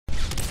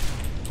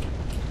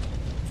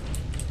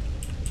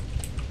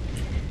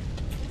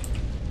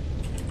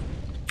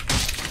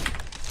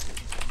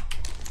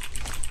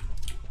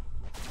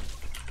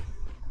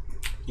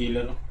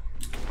Killer.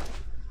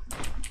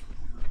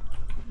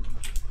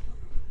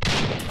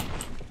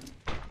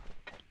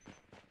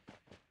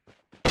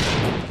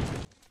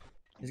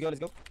 Let's go, let's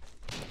go.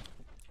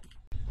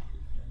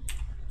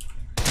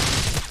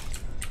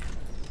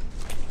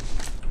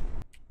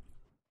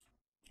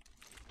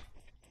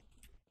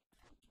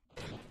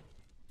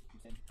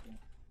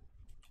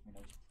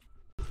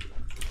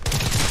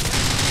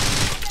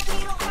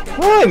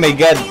 Oh my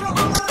god.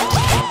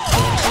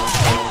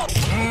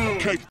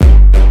 Okay.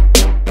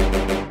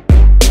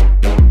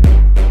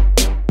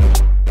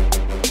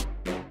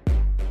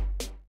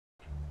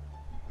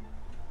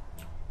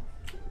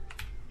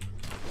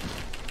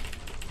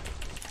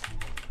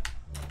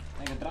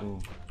 Two,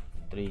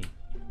 three.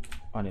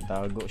 Ano,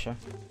 tago siya.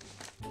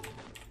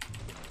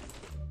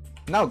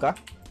 Now ka?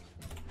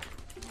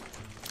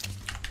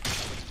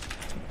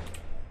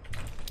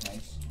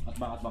 Nice.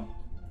 Atbang, atbang.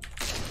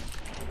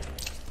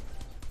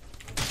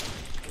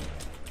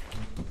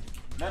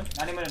 Dan,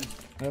 nani mo nun.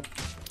 Yep.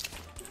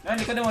 Dan,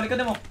 likod mo,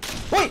 likod mo.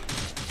 Hoy!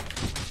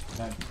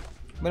 Dan.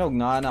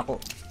 Manugnahan ako.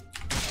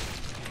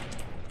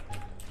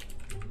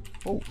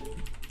 Oh.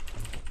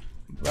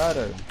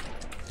 Brother.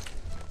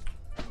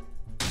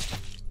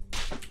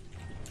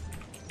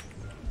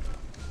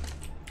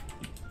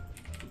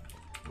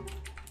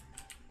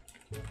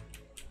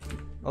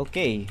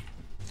 Okay.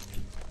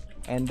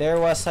 And there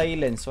was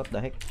silence. What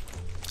the heck?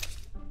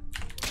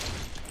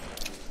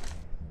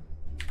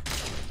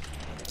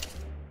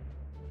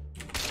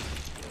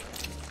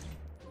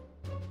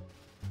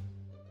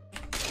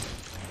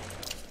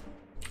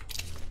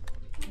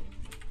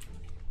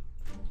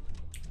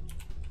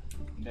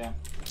 Hindi ah.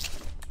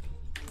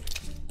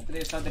 Ito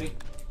din, sadri.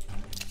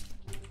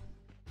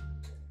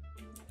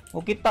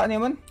 O kita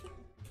naman.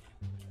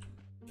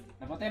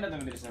 Napatay na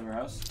doon dito sa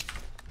warehouse.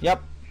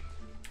 Yup.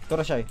 Ito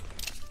ra siya eh.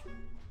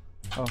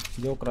 Oh,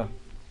 joke ra.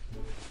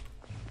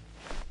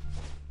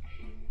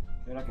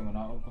 Pero ako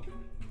manaon ko.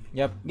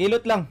 Yup.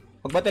 Gilot lang.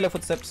 Pagbati lang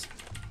footsteps.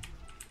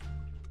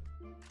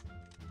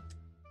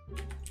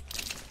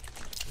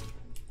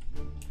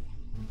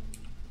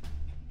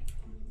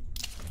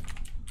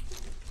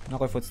 Ano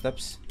ko yung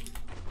footsteps?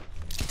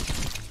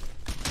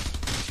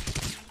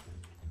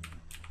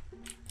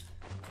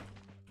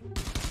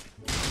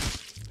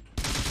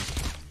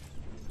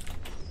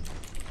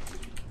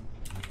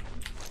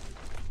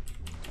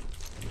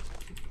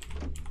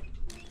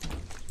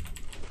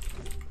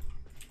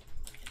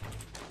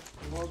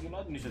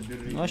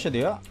 Ano siya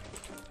diya?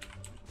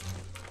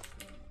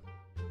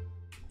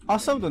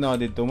 Asam to na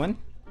dito man?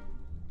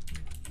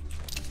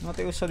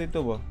 Mati usa dito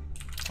ba?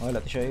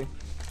 Wala to siya eh.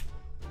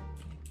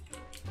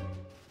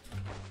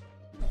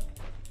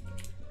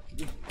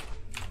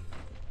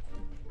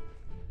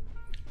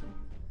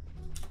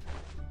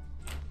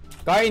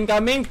 Car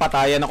incoming!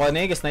 Patayan ako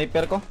na eh,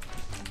 sniper ko.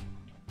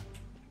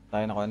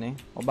 Patayan ako na eh.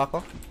 Ubako.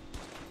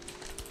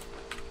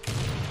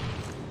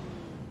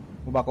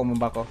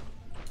 Ubako.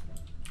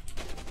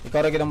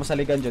 Ikaw rin mo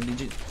saligan dyan,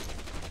 digit.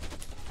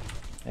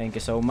 Thank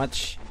you so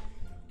much.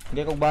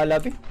 Hindi ko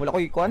bahala, be. Wala ko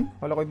ikuan.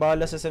 Wala ko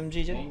bahala sa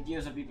SMG dyan. Thank you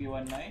sa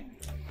PP19.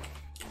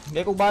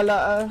 Hindi ko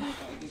bahala,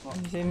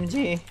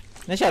 SMG.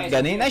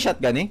 Na-shotgun eh.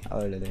 Na-shotgun eh.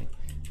 Oh, lalay.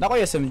 Nako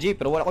yung SMG,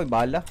 pero wala ko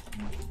bahala.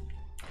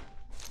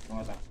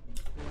 Pumata.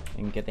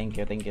 Thank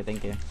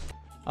you.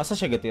 Asa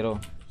siya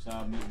gatiro?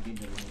 Sa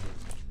mid-mid.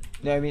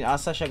 Hindi, I mean,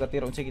 asa siya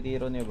gatiro? Unsa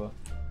gitiro niya ba?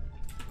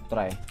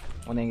 Try.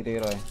 Una yung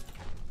gitiro eh.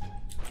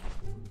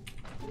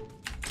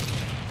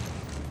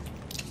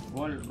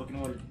 Wall, broken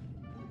wall.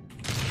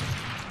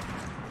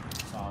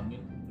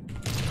 Sangit.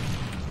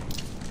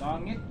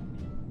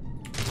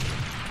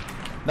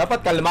 Dapat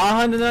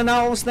kalmahan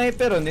na akong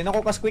sniper. Hindi na ako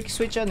kas quick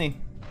switch yan eh.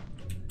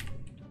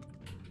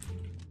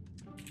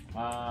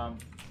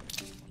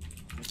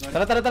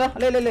 Tara.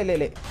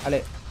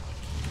 Ale.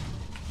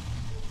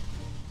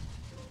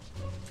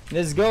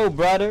 Let's go,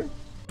 brother.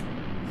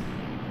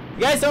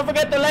 Guys, don't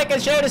forget to like and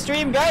share the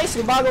stream, guys.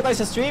 Kung bago kayo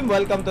sa stream,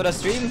 welcome to the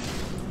stream.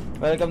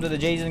 Welcome to the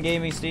Jazon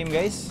Gaming stream,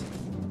 guys.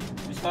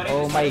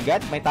 Oh my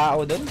god, may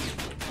tao dun.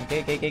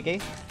 Okay.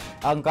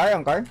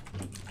 Angkar.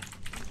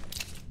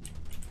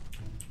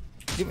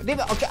 Di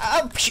ba? Okay.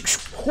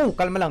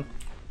 Kalma lang.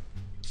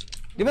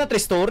 Di ba na 3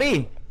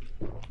 story?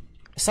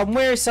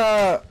 Somewhere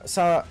sa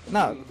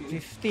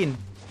 15.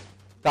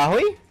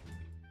 Kahoy?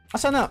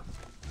 Asa na?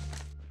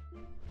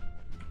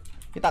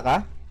 Kita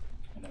ka?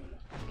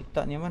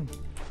 Kita niya man.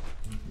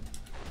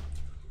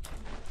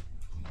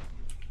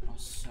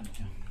 Asan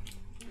siya?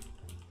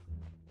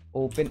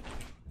 Open.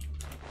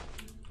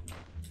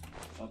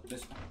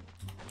 Southwest pa.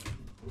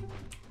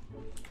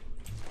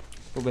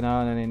 Kung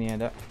ganahan na niya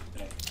da.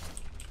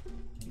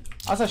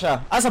 Asa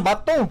siya? Asa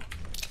bato?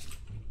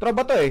 Tro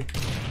bato eh.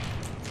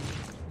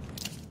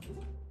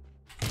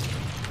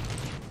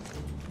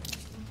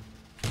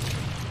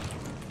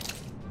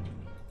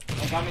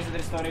 Kami sa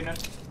story nun.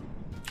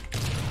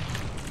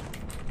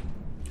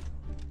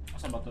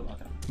 Asa bato?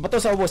 Bato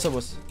sa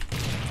ubos.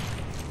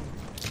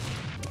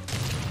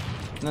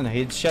 Na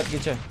headshot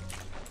gid siya.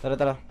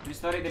 Tara.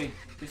 Story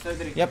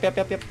 3. Yap.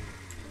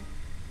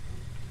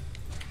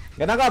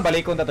 Gana ka,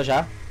 balikon na to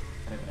siya.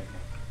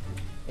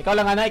 Try. Ikaw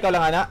lang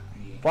ana,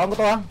 Kuha ko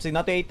to ha, sige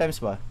natin 8 times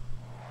ba.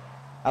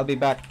 I'll be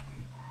back,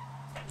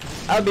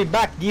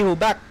 Giho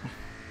back.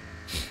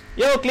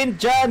 Yo, Clint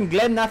John,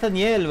 Glenn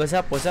Nathaniel, what's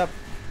up?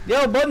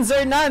 Yo,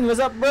 Bonzer Nan,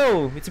 what's up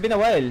bro? It's been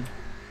a while.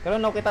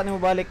 Karon na kita nimo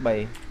balik ba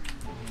 8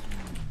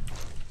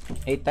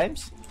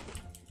 times?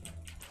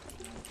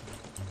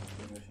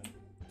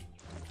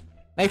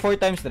 Nay 4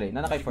 times dre.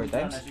 Nana kay 4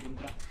 times.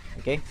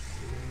 Okay.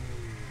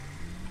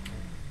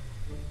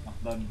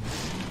 Knockdown.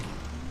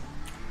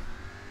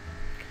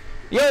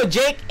 Yo,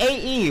 Jake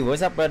AE,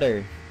 what's up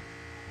brother?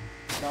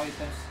 Rocket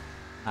times.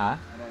 Ha?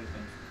 Rocket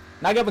times.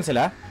 Nagyapon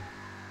sila?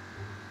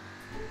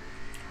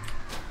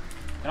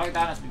 Rocket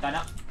tanas,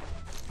 bintana.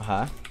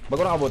 Aha.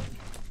 Bago na abot.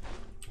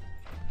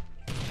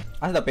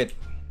 Asa dapit?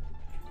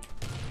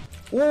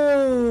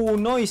 Ooh,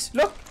 noise.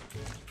 Look.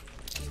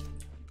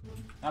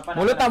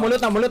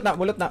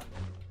 Mulot na.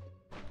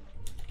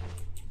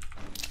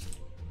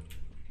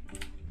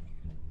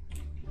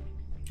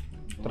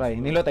 Try,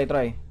 nilot ay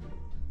try.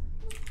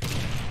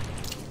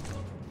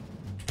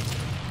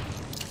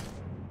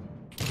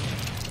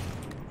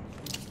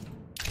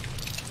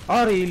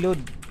 Reload.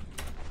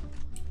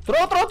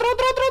 Throw.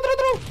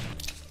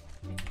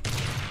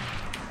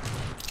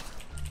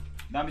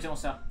 Dami siyang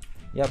usa.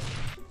 Yup.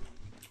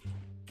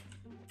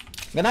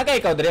 Gana ka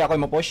ikaw, Dre, ako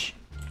yung ma-push.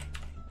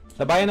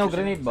 Sabayan o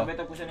grenade ba? Sabay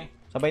tayo po siya ni.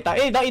 Sabay ta.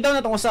 I-down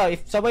na tong usa.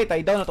 If sabay ta,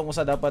 i-down na tong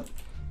usa dapat.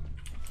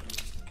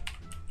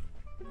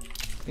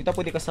 Dito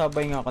pwede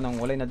kasabay nga ka nang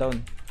walay na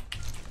down.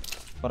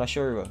 Para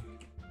sure ba.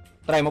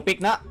 Try mo pick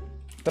na.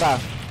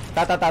 Tara.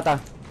 Tata.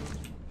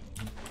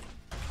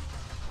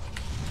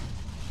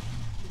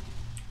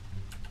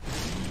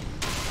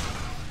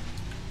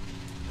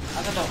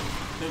 Asa to?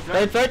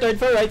 Third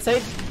floor, right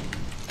side.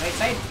 Right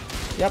side?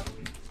 Yup.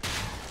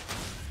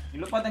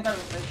 Ilupad ang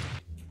carpet, right?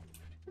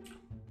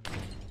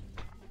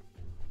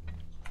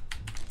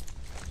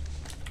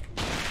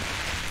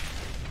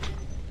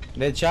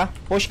 Dead siya.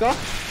 Push ko.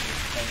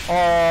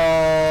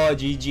 Oh,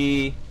 GG.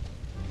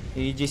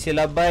 GG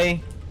sila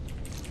bay.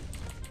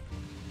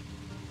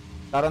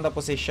 Karon na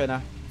position na.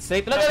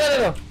 Straight lang.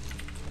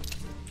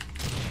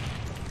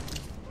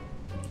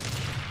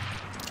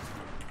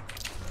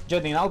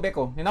 Jod, ninaubek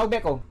ko.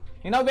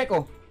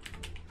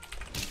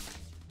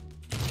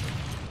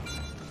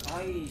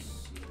 Ay,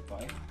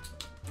 sipay.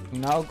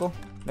 Hinaog ko.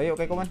 Layo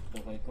kay ko man.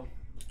 Okay ko.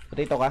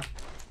 Potato ka.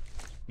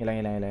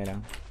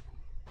 Ilang.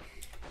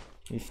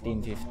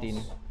 15.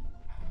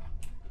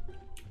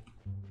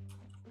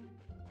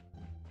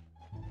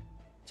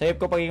 Save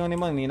ko pag ingon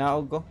nimo,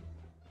 ninaog ko.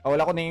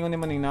 Wala ko ningon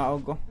nimo,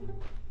 ninaog ko.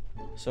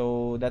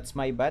 So, that's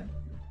my bad.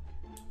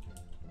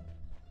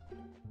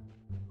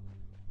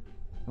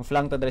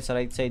 Flank to dre sa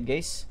right side,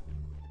 guys.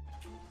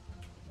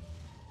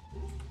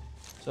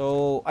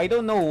 So, I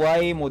don't know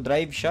why mo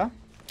drive siya.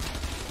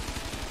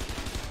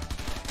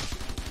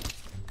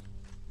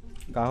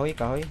 Kahoy,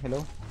 hello.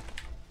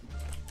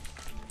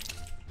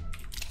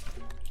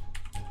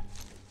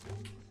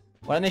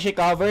 Wala na siya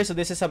cover, so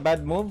this is a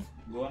bad move.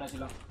 Gawa na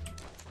sila.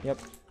 Yep.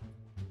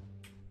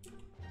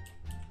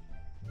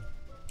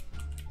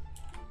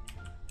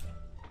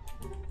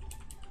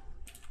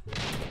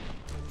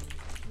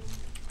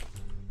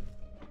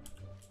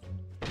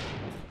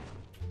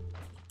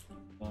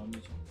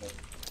 Dami siya.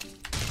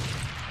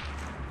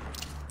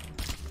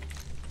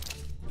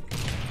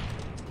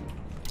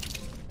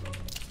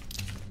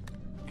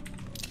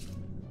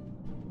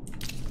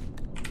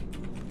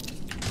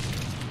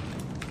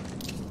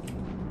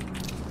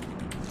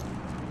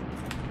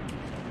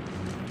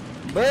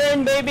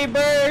 Burn, baby,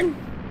 burn!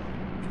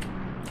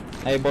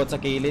 Ay, bot sa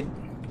kilid.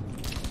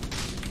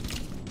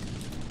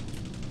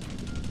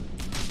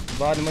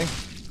 Baka ano mo yun?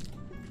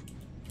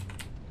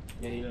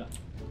 Yan nila.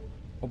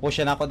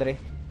 Pupush na ako, Dre.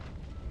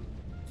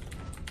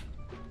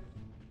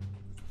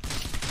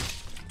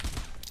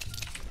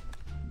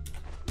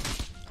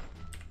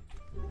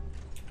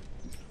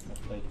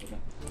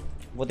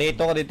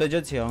 Potato ko dito,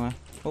 Jod. Siya nga.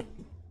 Oop.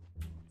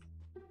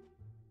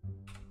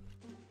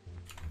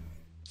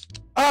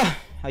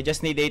 I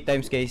just need 8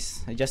 times, guys.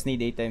 I just need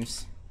 8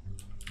 times.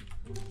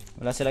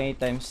 Wala silang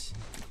 8 times.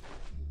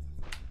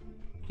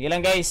 Sige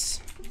lang, guys.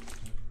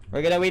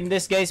 We're gonna win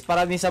this, guys.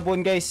 Para ni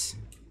Sabon, guys.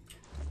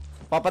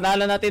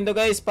 Papanalo natin to,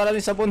 guys. Para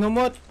ni Sabon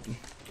humot.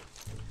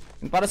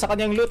 Para sa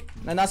kanyang loot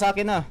na nasa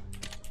akin na.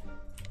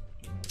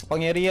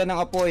 Pangyarihan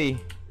ng apoy.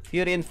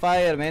 Fury and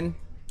fire, man.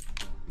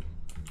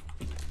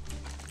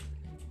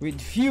 With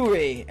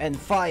fury and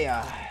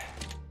fire.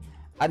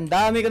 Ang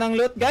dami ko ng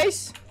loot,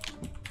 guys.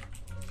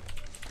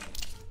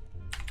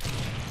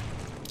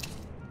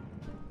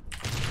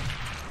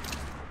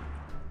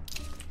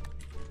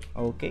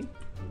 Okay.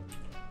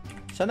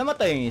 Saan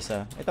namatay yung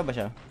isa? Ito ba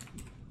siya?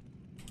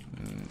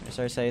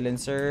 SR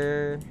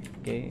silencer.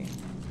 Okay.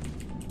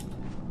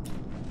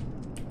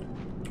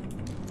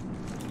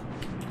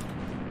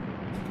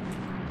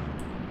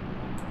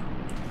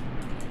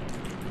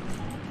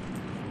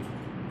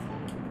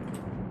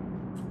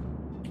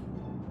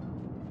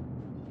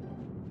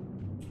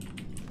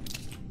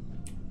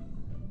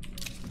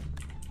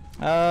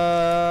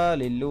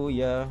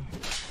 Hallelujah.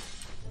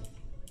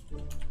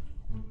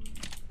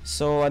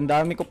 So, ang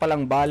dami ko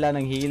palang bala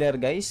ng healer,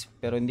 guys.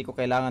 Pero hindi ko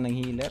kailangan ng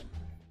healer.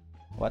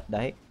 What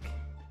the heck?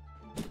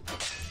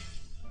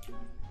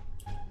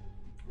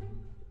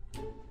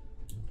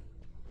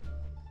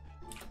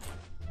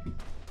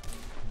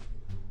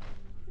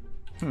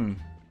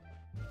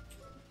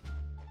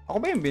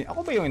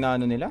 Ako ba yung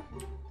inaano nila?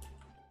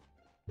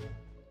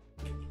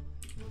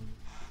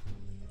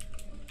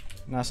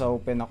 Nasa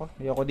open ako.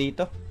 Ayoko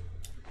dito.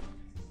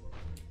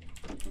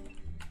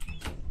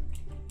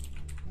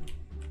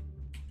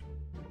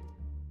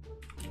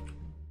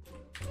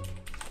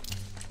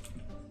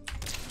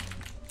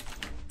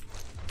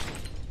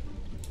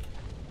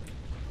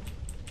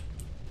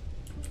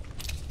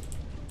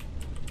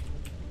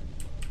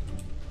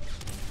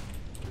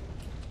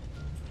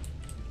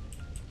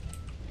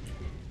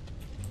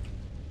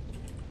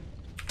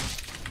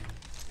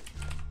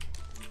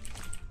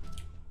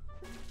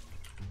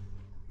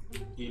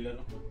 Killer.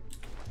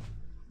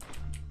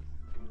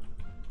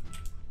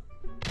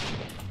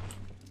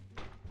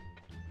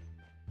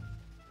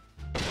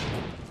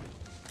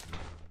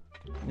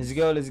 Let's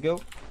go, let's go.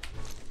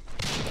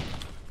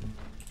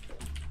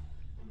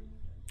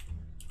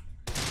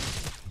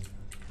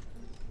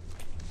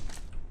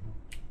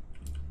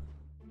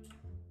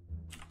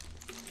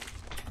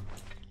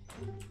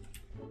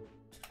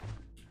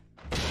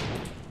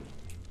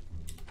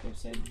 Left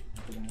side.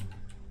 Ito lang.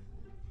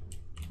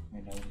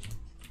 May laway siya.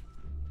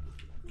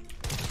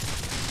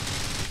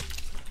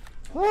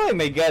 Oh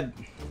my god.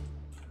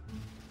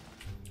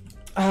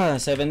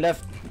 7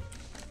 left.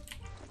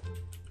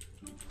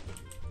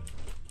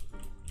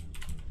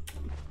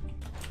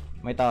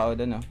 May tao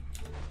doon, oh.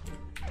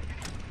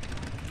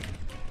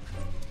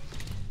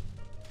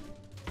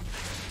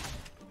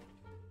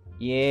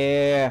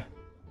 Yeah.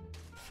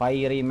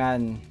 Fiery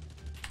man.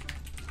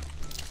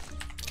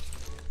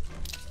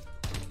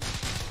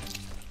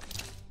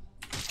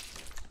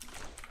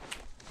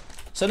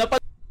 So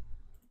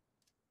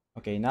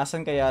okay,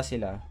 nasan kaya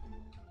sila?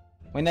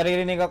 May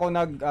naririnig ako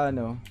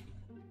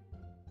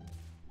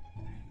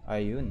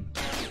ayun.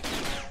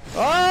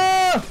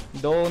 Oh!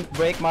 Don't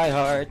break my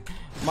heart.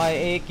 My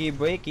achy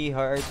breaky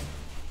heart.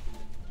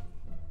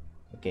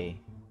 Okay.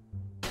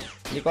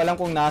 Hindi ko alam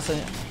kung nasa.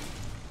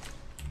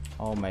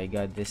 Oh my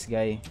god, this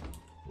guy.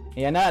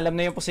 Ayan na, alam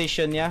na yung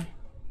position niya.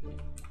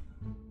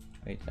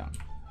 Wait lang.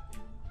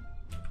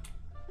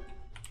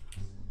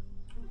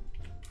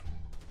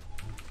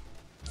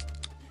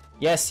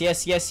 Yes.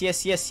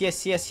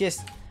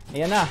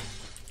 Ayan na.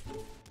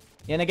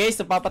 Ayan na guys,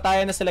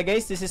 napapatayan na sila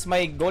guys. This is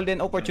my golden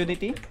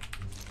opportunity.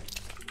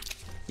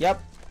 Yup.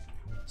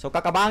 So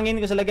kakabangin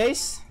ko sila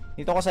guys.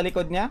 Dito ko sa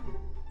likod niya.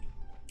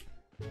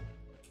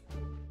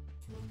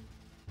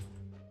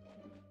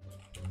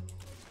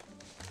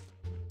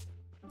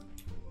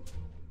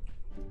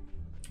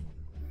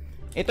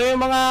 Ito yung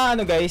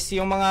mga guys,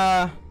 yung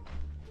mga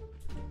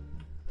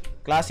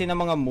klase ng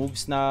mga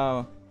moves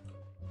na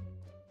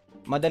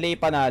madali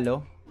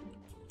panalo.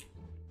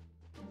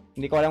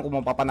 Hindi ko alam kung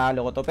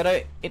mapapanalo ko to, pero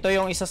ito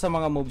yung isa sa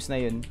mga moves na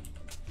yun.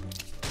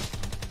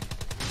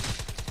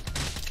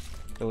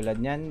 Tulad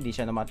niyan, hindi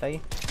siya namatay.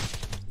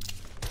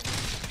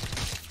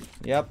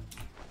 Yep.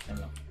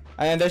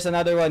 And there's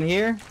another one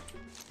here.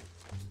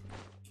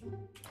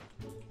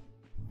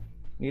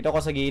 Dito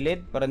ako sa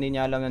gilid para hindi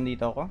niya alam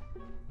nandito ako.